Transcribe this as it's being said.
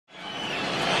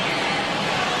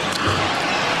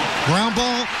Ground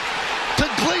ball to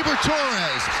Kluber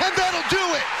Torres, and that'll do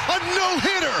it. A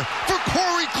no-hitter for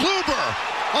Kluber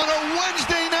on a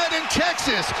Wednesday night in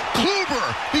Texas.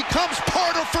 Kluber becomes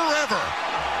part of forever.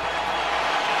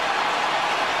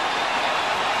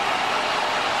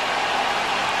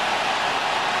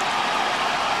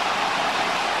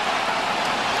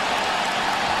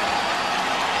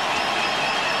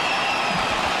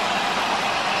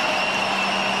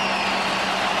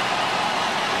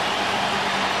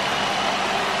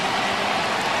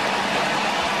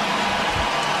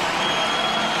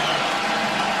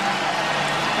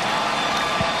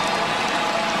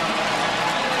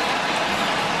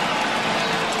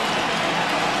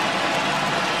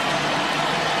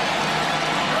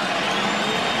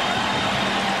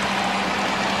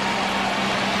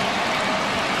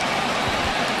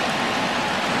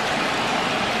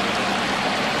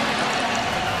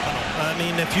 I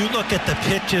mean, if you look at the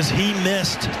pitches he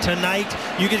missed tonight,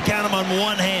 you could count them on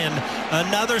one hand.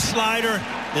 Another slider.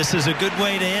 This is a good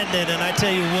way to end it, and I tell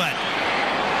you what,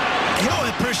 he'll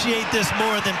appreciate this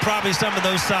more than probably some of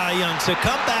those Cy Youngs. So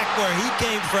come back where he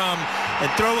came from and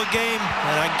throw a game,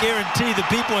 and I guarantee the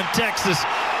people in Texas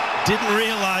didn't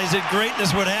realize that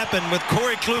greatness would happen with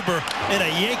Kluber in a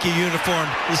Yankee uniform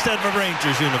instead of a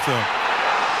Rangers uniform.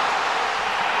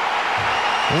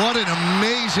 What an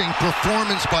amazing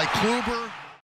performance by Kluber.